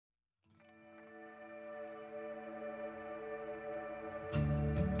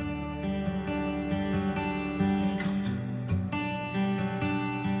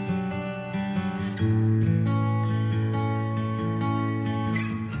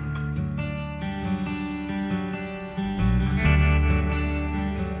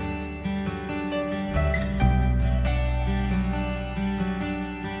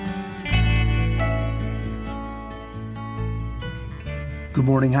Good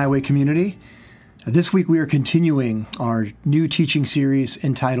morning, Highway community. This week we are continuing our new teaching series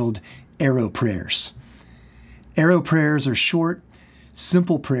entitled Arrow Prayers. Arrow prayers are short,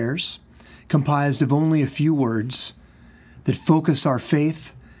 simple prayers comprised of only a few words that focus our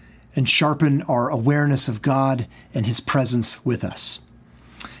faith and sharpen our awareness of God and His presence with us.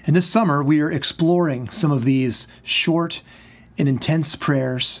 And this summer we are exploring some of these short and intense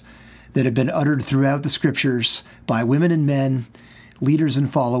prayers that have been uttered throughout the Scriptures by women and men, leaders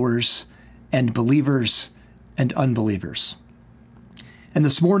and followers, and believers and unbelievers. And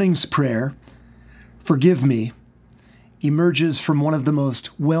this morning's prayer, "Forgive me," emerges from one of the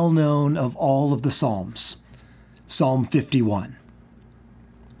most well-known of all of the Psalms, Psalm 51.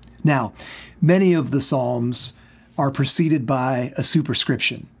 Now, many of the Psalms are preceded by a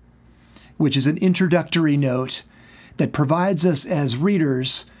superscription, which is an introductory note that provides us as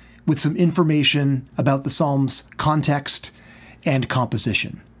readers with some information about the Psalm's context and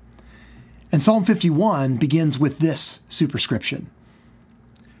composition. And Psalm 51 begins with this superscription: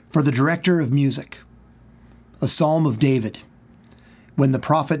 "For the director of music, a psalm of David, when the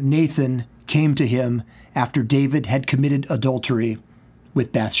prophet Nathan came to him after David had committed adultery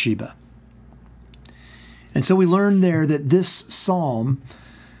with Bathsheba." And so we learn there that this psalm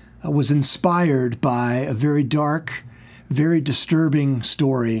was inspired by a very dark, very disturbing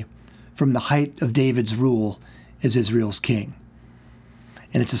story from the height of David's rule as Israel's king.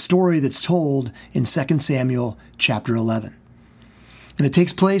 And it's a story that's told in 2 Samuel chapter 11. And it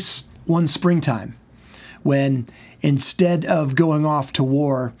takes place one springtime when, instead of going off to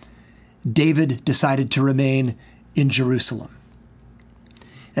war, David decided to remain in Jerusalem.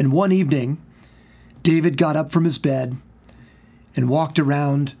 And one evening, David got up from his bed and walked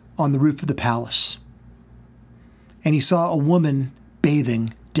around on the roof of the palace. And he saw a woman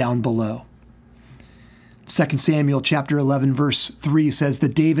bathing down below. 2 Samuel chapter 11 verse 3 says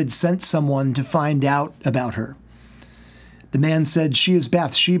that David sent someone to find out about her. The man said, "She is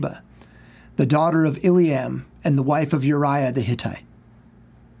Bathsheba, the daughter of Eliam and the wife of Uriah the Hittite."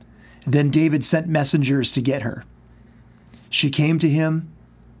 Then David sent messengers to get her. She came to him,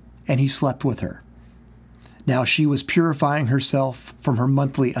 and he slept with her. Now she was purifying herself from her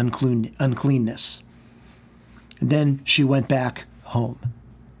monthly uncleanness. And then she went back home.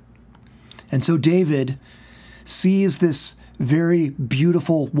 And so David sees this very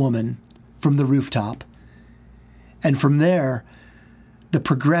beautiful woman from the rooftop. And from there, the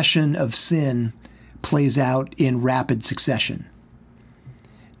progression of sin plays out in rapid succession.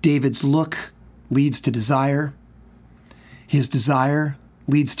 David's look leads to desire. His desire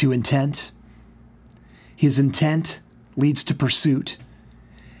leads to intent. His intent leads to pursuit.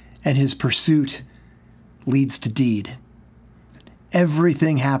 And his pursuit leads to deed.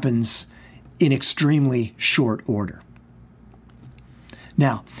 Everything happens in extremely short order.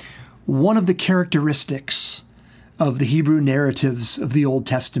 Now, one of the characteristics of the Hebrew narratives of the Old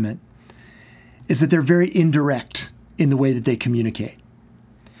Testament is that they're very indirect in the way that they communicate.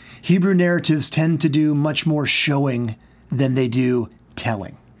 Hebrew narratives tend to do much more showing than they do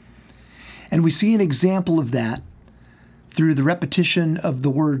telling. And we see an example of that through the repetition of the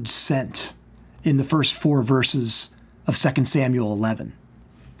word "sent" in the first 4 verses of 2 Samuel 11.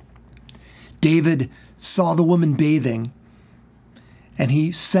 David saw the woman bathing, and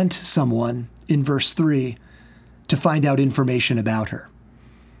he sent someone in verse 3 to find out information about her.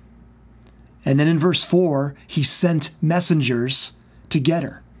 And then in verse 4, he sent messengers to get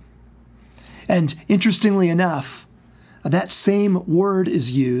her. And interestingly enough, that same word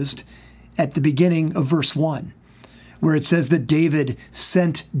is used at the beginning of verse 1, where it says that David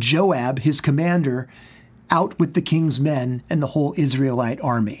sent Joab, his commander, out with the king's men and the whole Israelite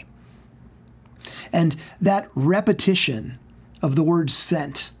army. And that repetition of the word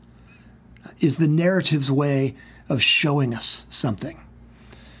 "sent" is the narrative's way of showing us something.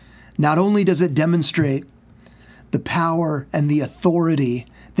 Not only does it demonstrate the power and the authority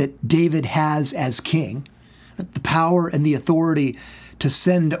that David has as king, the power and the authority to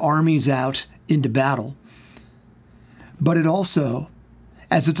send armies out into battle, but it also,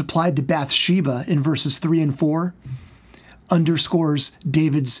 as it's applied to Bathsheba in verses 3 and 4, underscores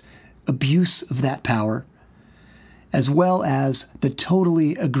David's abuse of that power, as well as the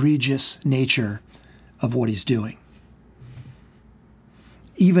totally egregious nature of what he's doing.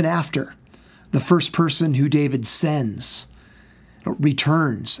 Even after the first person who David sends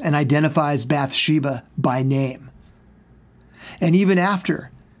returns and identifies Bathsheba by name, and even after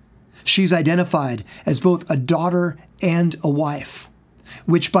she's identified as both a daughter and a wife,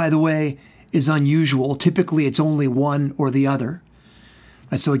 which, by the way, is unusual. Typically, it's only one or the other.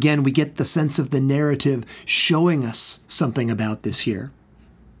 And so again, we get the sense of the narrative showing us something about this here.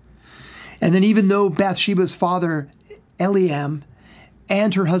 And then even though Bathsheba's father, Eliam,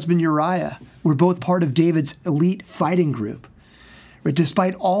 and her husband Uriah were both part of David's elite fighting group, but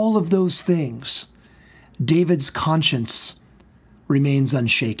despite all of those things, David's conscience remains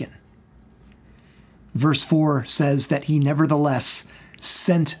unshaken. Verse 4 says that he nevertheless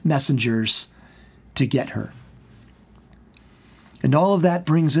sent messengers to get her. And all of that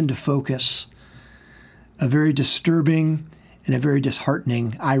brings into focus a very disturbing and a very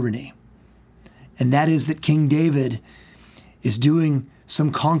disheartening irony. And that is that King David is doing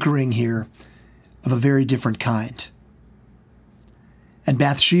some conquering here of a very different kind. And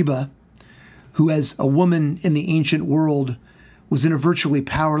Bathsheba, who as a woman in the ancient world was in a virtually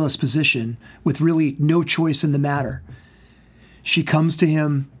powerless position with really no choice in the matter, she comes to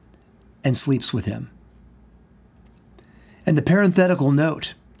him and sleeps with him. And the parenthetical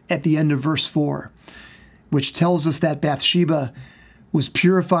note at the end of verse 4, which tells us that Bathsheba was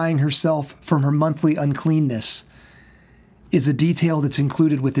purifying herself from her monthly uncleanness, is a detail that's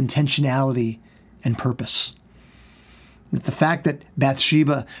included with intentionality and purpose. The fact that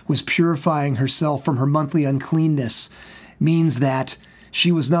Bathsheba was purifying herself from her monthly uncleanness means that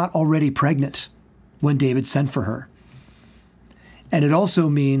she was not already pregnant when David sent for her. And it also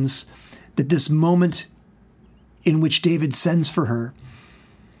means that this moment in which David sends for her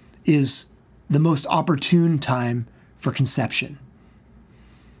is the most opportune time for conception.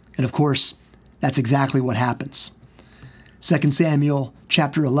 And of course, that's exactly what happens. 2 Samuel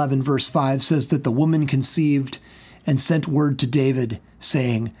chapter 11, verse 5 says that the woman conceived and sent word to David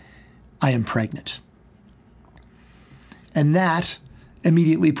saying, "I am pregnant." And that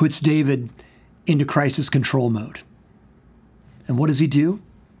immediately puts David into crisis control mode. And what does he do?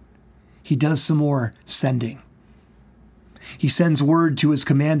 He does some more sending. He sends word to his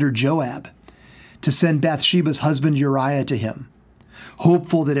commander Joab to send Bathsheba's husband Uriah to him,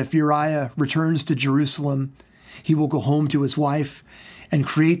 hopeful that if Uriah returns to Jerusalem, he will go home to his wife and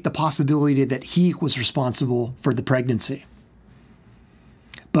create the possibility that he was responsible for the pregnancy.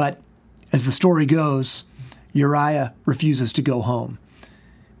 But as the story goes, Uriah refuses to go home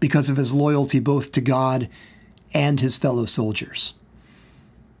because of his loyalty both to God and his fellow soldiers.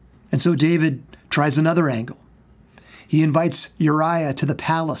 And so David tries another angle. He invites Uriah to the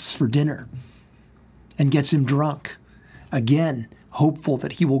palace for dinner and gets him drunk, again hopeful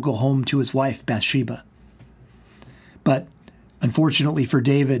that he will go home to his wife Bathsheba. But unfortunately for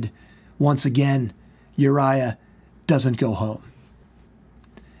David, once again, Uriah doesn't go home.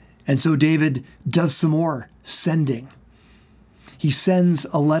 And so David does some more sending. He sends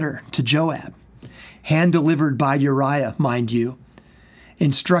a letter to Joab, hand-delivered by Uriah, mind you,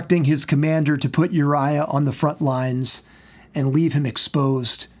 instructing his commander to put Uriah on the front lines and leave him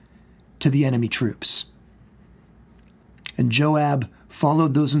exposed to the enemy troops. And Joab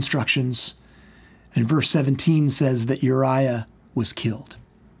followed those instructions, and verse 17 says that Uriah was killed.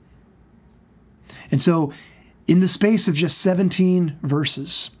 And so, in the space of just 17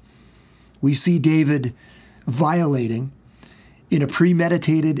 verses, we see David violating, in a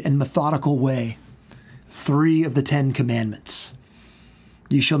premeditated and methodical way, 3 of the 10 commandments.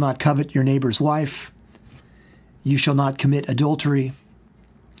 You shall not covet your neighbor's wife, you shall not commit adultery,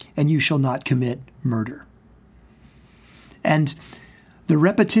 and you shall not commit murder. And the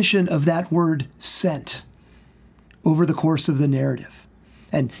repetition of that word sent over the course of the narrative,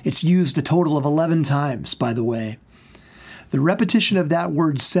 and it's used a total of 11 times, by the way, the repetition of that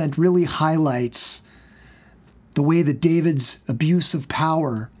word sent really highlights the way that David's abuse of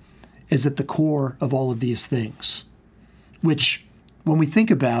power is at the core of all of these things, which, when we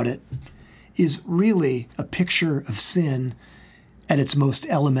think about it, is really a picture of sin at its most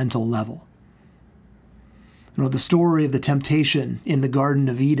elemental level. You know, the story of the temptation in the Garden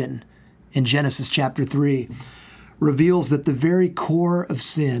of Eden in Genesis chapter 3 reveals that the very core of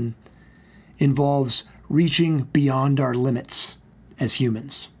sin involves reaching beyond our limits as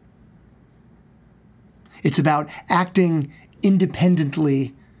humans. It's about acting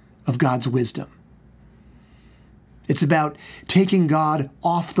independently of God's wisdom. It's about taking God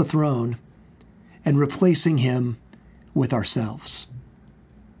off the throne and replacing him with ourselves.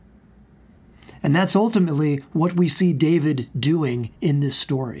 And that's ultimately what we see David doing in this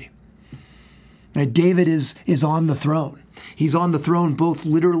story. Now, David is on the throne. He's on the throne both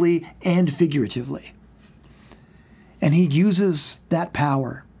literally and figuratively. And he uses that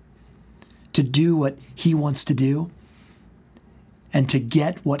power to do what he wants to do and to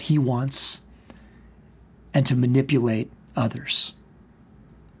get what he wants and to manipulate others.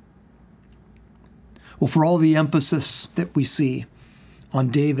 Well, for all the emphasis that we see on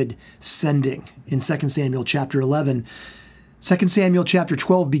David sending in 2 Samuel chapter 11, 2 Samuel chapter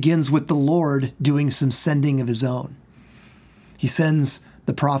 12 begins with the Lord doing some sending of his own. He sends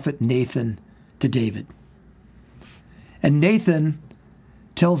the prophet Nathan to David. And Nathan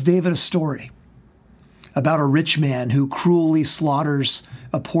tells David a story about a rich man who cruelly slaughters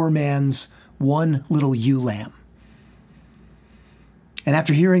a poor man's one little ewe lamb. And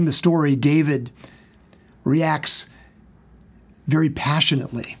after hearing the story, David reacts very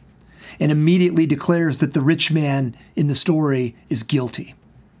passionately and immediately declares that the rich man in the story is guilty.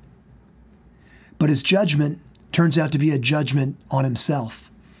 But his judgment turns out to be a judgment on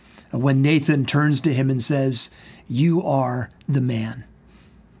himself when Nathan turns to him and says, "You are the man."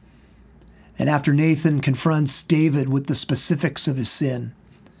 And after Nathan confronts David with the specifics of his sin,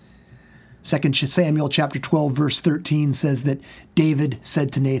 2 Samuel chapter 12, verse 13 says that David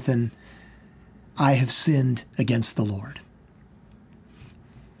said to Nathan, "I have sinned against the Lord."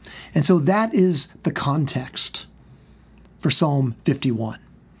 And so that is the context for Psalm 51.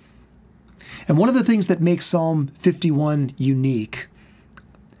 And one of the things that makes Psalm 51 unique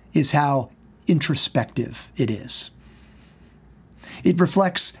is how introspective it is. It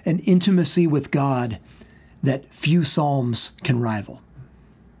reflects an intimacy with God that few psalms can rival.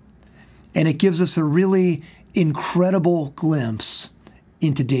 And it gives us a really incredible glimpse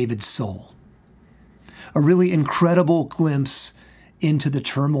into David's soul, a really incredible glimpse into the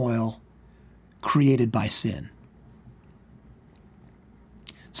turmoil created by sin.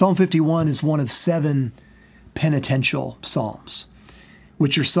 Psalm 51 is one of 7 penitential psalms,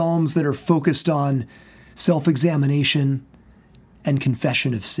 which are psalms that are focused on self-examination and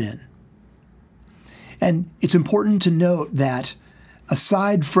confession of sin. And it's important to note that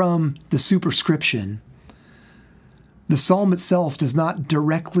aside from the superscription, the psalm itself does not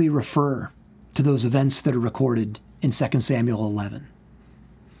directly refer to those events that are recorded in 2 Samuel 11.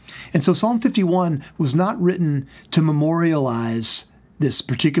 And so Psalm 51 was not written to memorialize this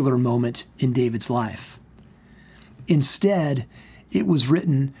particular moment in David's life. Instead, it was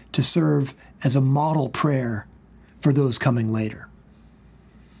written to serve as a model prayer for those coming later.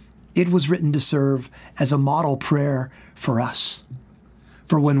 It was written to serve as a model prayer for us,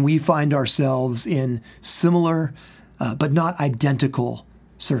 for when we find ourselves in similar but not identical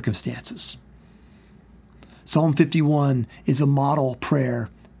circumstances. Psalm 51 is a model prayer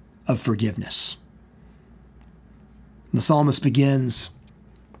of forgiveness. The psalmist begins,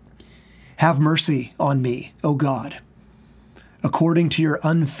 "Have mercy on me, O God, according to your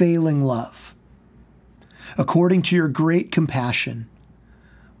unfailing love. According to your great compassion,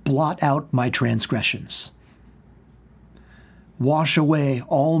 blot out my transgressions. Wash away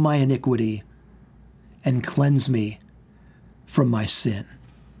all my iniquity and cleanse me from my sin."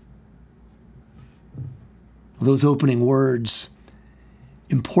 Those opening words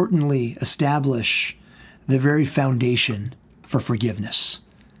importantly establish the very foundation for forgiveness.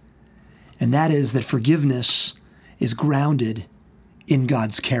 And that is that forgiveness is grounded in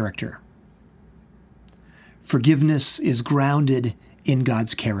God's character. Forgiveness is grounded in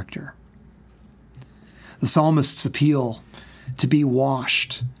God's character. The psalmist's appeal to be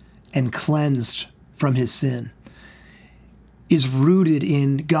washed and cleansed from his sin is rooted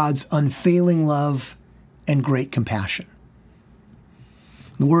in God's unfailing love and great compassion.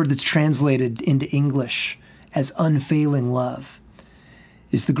 The word that's translated into English as unfailing love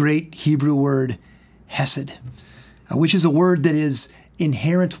is the great Hebrew word hesed, which is a word that is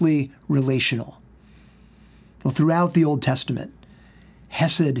inherently relational. Well, throughout the Old Testament,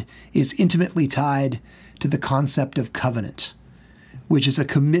 hesed is intimately tied to the concept of covenant, which is a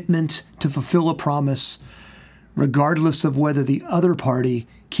commitment to fulfill a promise regardless of whether the other party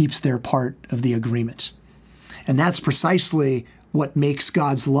keeps their part of the agreement. And that's precisely what makes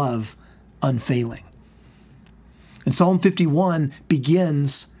God's love unfailing. And Psalm 51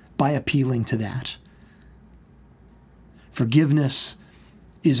 begins by appealing to that. Forgiveness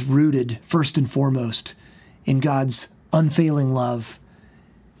is rooted, first and foremost, in God's unfailing love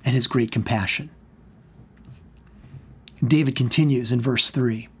and his great compassion. David continues in verse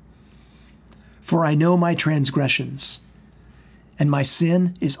 3, "For I know my transgressions, and my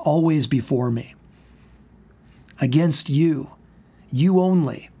sin is always before me. Against you, you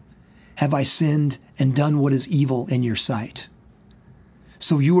only, have I sinned and done what is evil in your sight.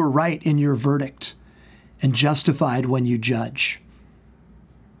 So you are right in your verdict and justified when you judge.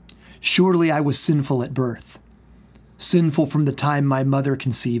 Surely I was sinful at birth, sinful from the time my mother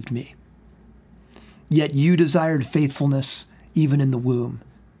conceived me. Yet you desired faithfulness even in the womb.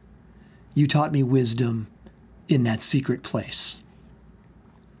 You taught me wisdom in that secret place."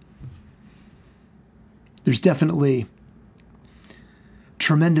 There's definitely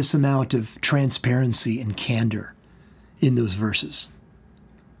tremendous amount of transparency and candor in those verses.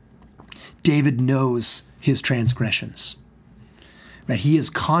 David knows his transgressions. Right? He is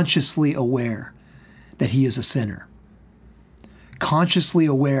consciously aware that he is a sinner. Consciously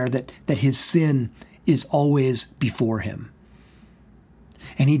aware that his sin is always before him.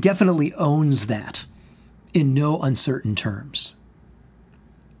 And he definitely owns that in no uncertain terms.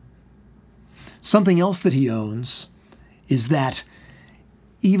 Something else that he owns is that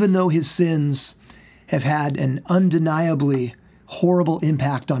even though his sins have had an undeniably horrible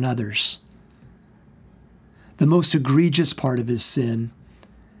impact on others, the most egregious part of his sin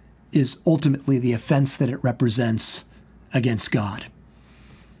is ultimately the offense that it represents against God.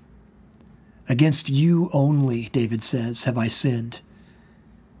 Against you only, David says, have I sinned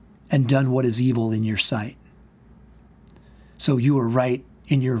and done what is evil in your sight. So you are right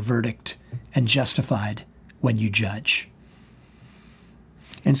in your verdict and justified when you judge.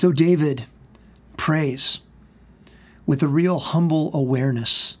 And so David prays with a real humble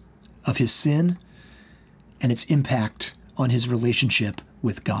awareness of his sin and its impact on his relationship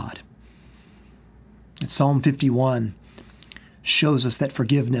with God. And Psalm 51 shows us that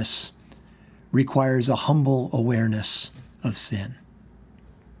forgiveness requires a humble awareness of sin.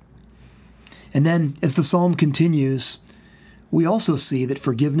 And then, as the psalm continues, we also see that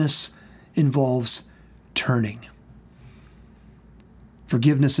forgiveness involves turning.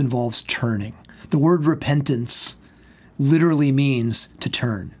 Forgiveness involves turning. The word repentance literally means to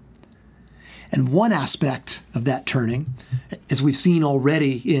turn. And one aspect of that turning, as we've seen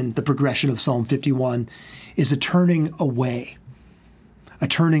already in the progression of Psalm 51, is a turning away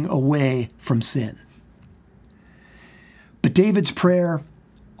from sin. But David's prayer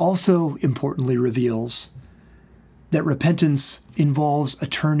also importantly reveals that repentance involves a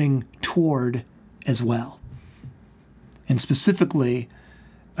turning toward as well, and specifically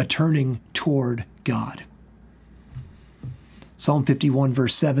a turning toward God. Psalm 51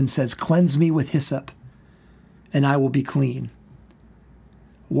 verse 7 says, "Cleanse me with hyssop, and I will be clean.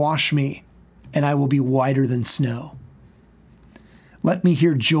 Wash me, and I will be whiter than snow. Let me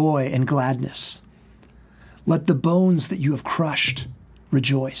hear joy and gladness. Let the bones that you have crushed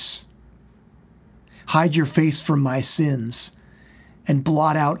rejoice. Hide your face from my sins and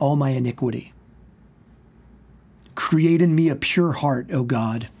blot out all my iniquity. Create in me a pure heart, O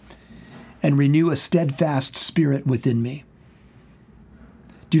God, and renew a steadfast spirit within me.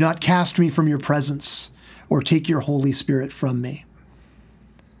 Do not cast me from your presence or take your Holy Spirit from me.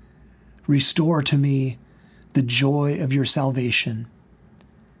 Restore to me the joy of your salvation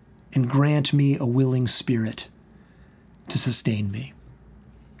and grant me a willing spirit to sustain me."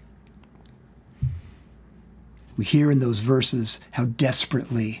 We hear in those verses how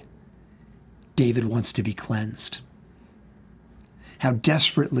desperately David wants to be cleansed. How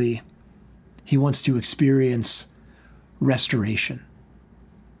desperately he wants to experience restoration.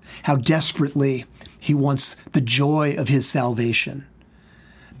 How desperately he wants the joy of his salvation,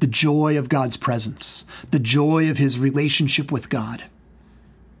 the joy of God's presence, the joy of his relationship with God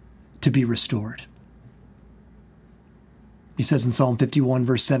to be restored. He says in Psalm 51,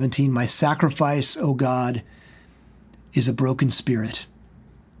 verse 17, "My sacrifice, O God, is a broken spirit,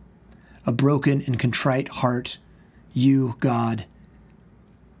 a broken and contrite heart. You, God,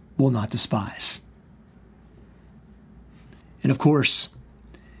 will not despise." And of course,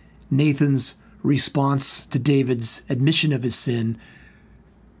 Nathan's response to David's admission of his sin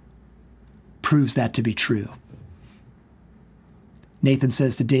proves that to be true. Nathan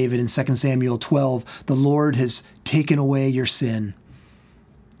says to David in 2 Samuel 12, "The Lord has taken away your sin.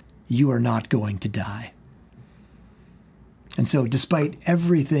 You are not going to die." And so, despite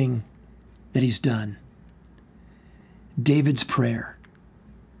everything that he's done, David's prayer,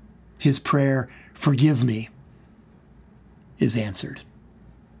 his prayer, "Forgive me," is answered.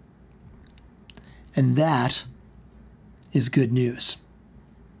 And that is good news.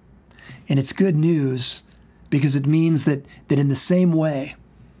 And it's good news because it means that in the same way,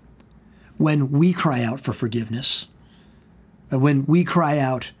 when we cry out for forgiveness, when we cry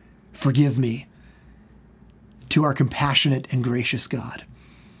out, "Forgive me," to our compassionate and gracious God,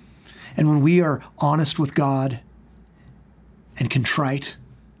 and when we are honest with God and contrite,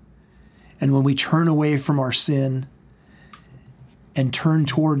 and when we turn away from our sin and turn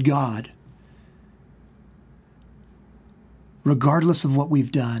toward God, regardless of what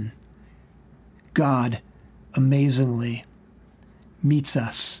we've done, God amazingly meets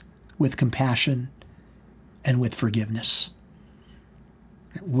us with compassion and with forgiveness,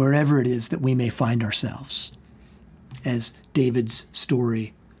 wherever it is that we may find ourselves, as David's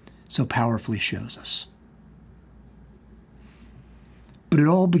story so powerfully shows us. But it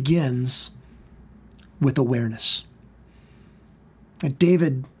all begins with awareness.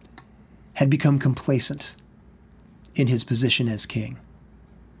 David had become complacent in his position as king.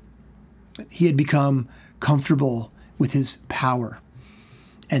 He had become comfortable with his power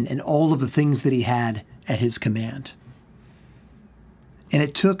and all of the things that he had at his command. And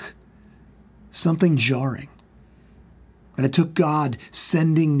it took something jarring. And it took God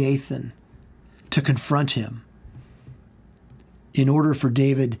sending Nathan to confront him in order for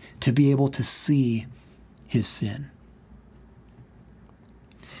David to be able to see his sin.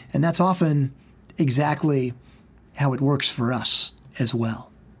 And that's often exactly how it works for us as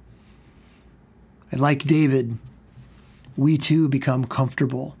well. And like David, we too become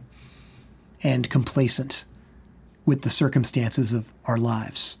comfortable and complacent with the circumstances of our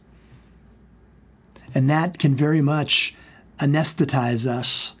lives. And that can very much anesthetize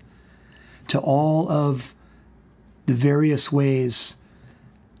us to all of the various ways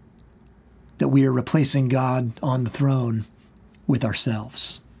that we are replacing God on the throne with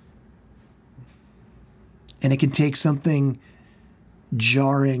ourselves. And it can take something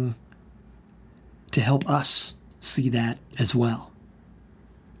jarring to help us see that as well.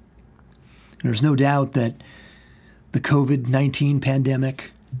 And there's no doubt that the COVID-19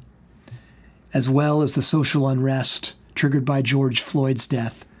 pandemic, as well as the social unrest triggered by George Floyd's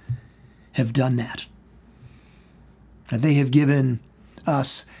death, have done that. And they have given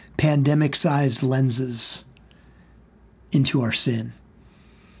us pandemic-sized lenses into our sin.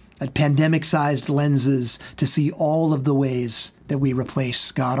 Pandemic-sized lenses to see all of the ways that we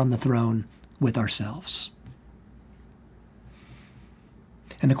replace God on the throne with ourselves.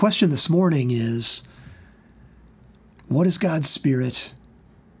 And the question this morning is, what is God's Spirit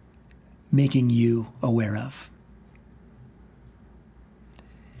making you aware of?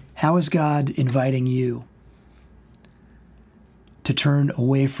 How is God inviting you to turn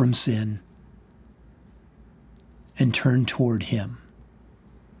away from sin and turn toward Him?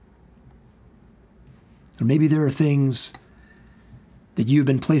 Or maybe there are things that you've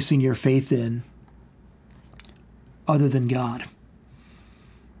been placing your faith in other than God,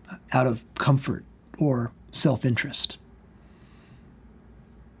 out of comfort or self-interest.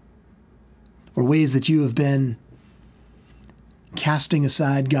 Or ways that you have been casting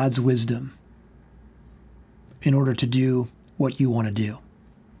aside God's wisdom in order to do what you want to do.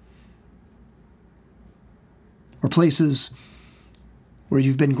 Or places where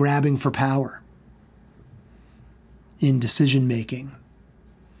you've been grabbing for power in decision-making,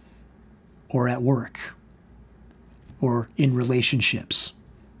 or at work, or in relationships,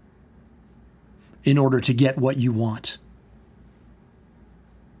 in order to get what you want.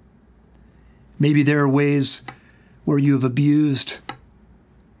 Maybe there are ways where you have abused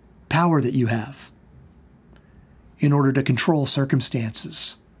power that you have in order to control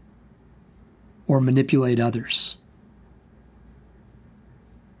circumstances or manipulate others.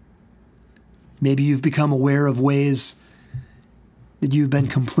 Maybe you've become aware of ways that you've been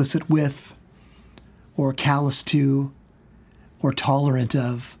complicit with, or callous to, or tolerant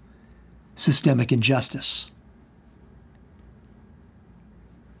of systemic injustice.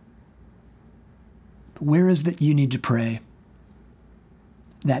 But where is that you need to pray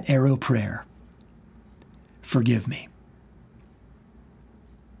that arrow prayer? Forgive me.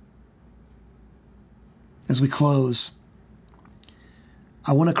 As we close,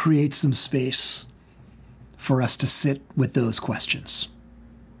 I want to create some space for us to sit with those questions.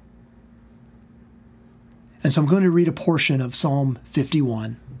 And so I'm going to read a portion of Psalm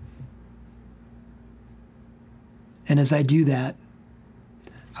 51. And as I do that,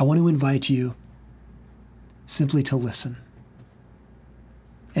 I want to invite you simply to listen.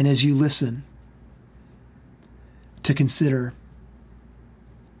 And as you listen, to consider,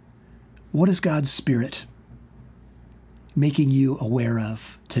 what is God's Spirit making you aware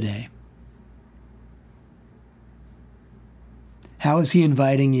of today? How is He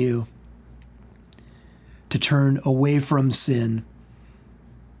inviting you to turn away from sin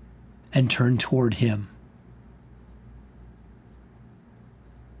and turn toward Him?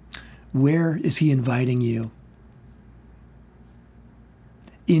 Where is He inviting you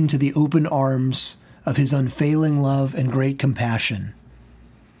into the open arms of His unfailing love and great compassion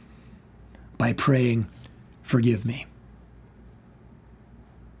by praying, forgive me?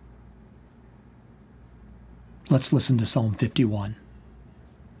 Let's listen to Psalm 51.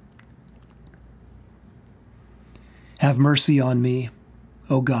 Have mercy on me,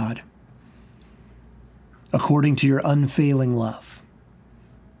 O God, according to your unfailing love.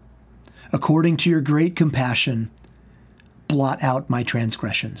 According to your great compassion, blot out my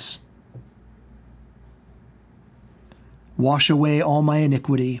transgressions. Wash away all my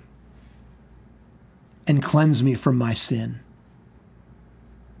iniquity and cleanse me from my sin.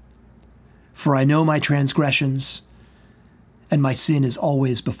 For I know my transgressions, and my sin is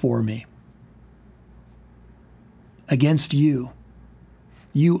always before me. Against you,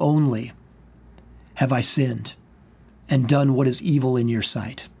 you only, have I sinned and done what is evil in your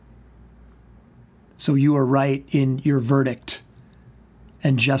sight. So you are right in your verdict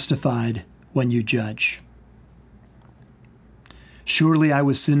and justified when you judge. Surely I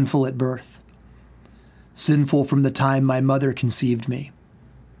was sinful at birth, sinful from the time my mother conceived me.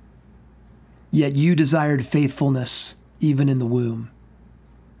 Yet you desired faithfulness even in the womb.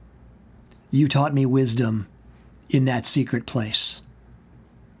 You taught me wisdom in that secret place.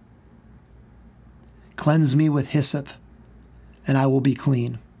 Cleanse me with hyssop, and I will be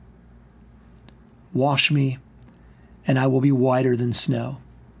clean. Wash me, and I will be whiter than snow.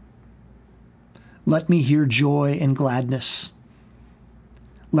 Let me hear joy and gladness.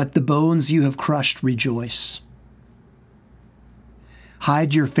 Let the bones you have crushed rejoice.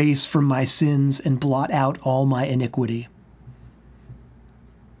 Hide your face from my sins and blot out all my iniquity.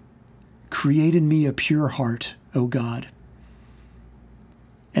 Create in me a pure heart, O God,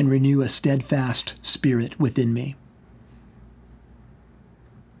 and renew a steadfast spirit within me.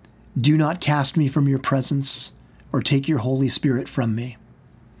 Do not cast me from your presence or take your Holy Spirit from me.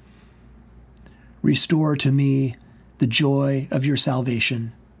 Restore to me the joy of your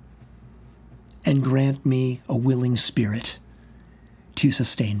salvation and grant me a willing spirit to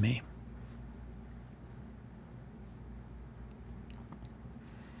sustain me.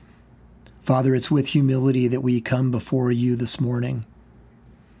 Father, it's with humility that we come before you this morning.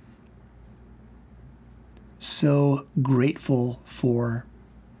 So grateful for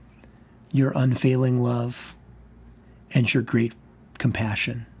your unfailing love and your great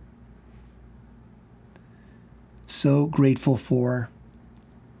compassion. So grateful for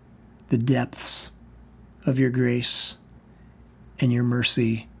the depths of your grace and your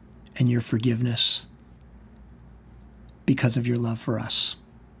mercy and your forgiveness because of your love for us.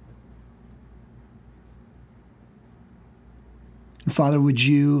 And Father, would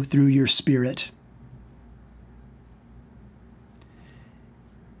you, through your Spirit,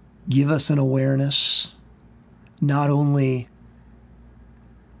 give us an awareness not only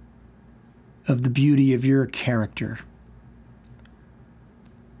of the beauty of your character,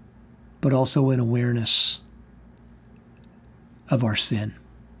 but also an awareness of our sin.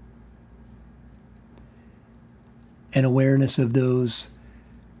 An awareness of those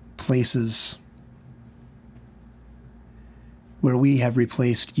places where we have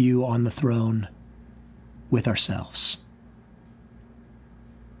replaced you on the throne with ourselves.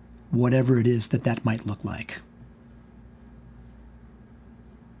 Whatever it is that might look like.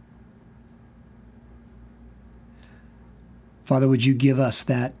 Father, would you give us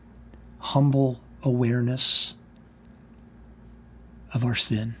that humble awareness of our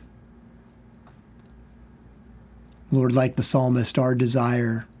sin? Lord, like the psalmist, our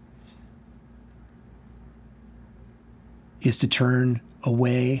desire is to turn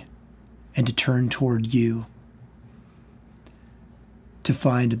away and to turn toward you, to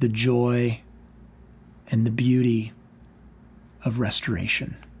find the joy and the beauty of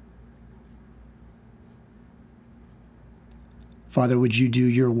restoration. Father, would you do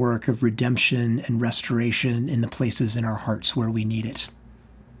your work of redemption and restoration in the places in our hearts where we need it?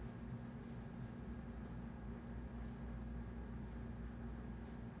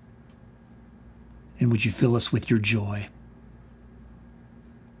 And would you fill us with your joy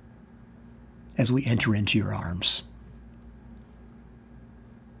as we enter into your arms?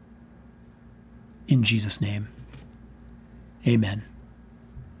 In Jesus' name, amen.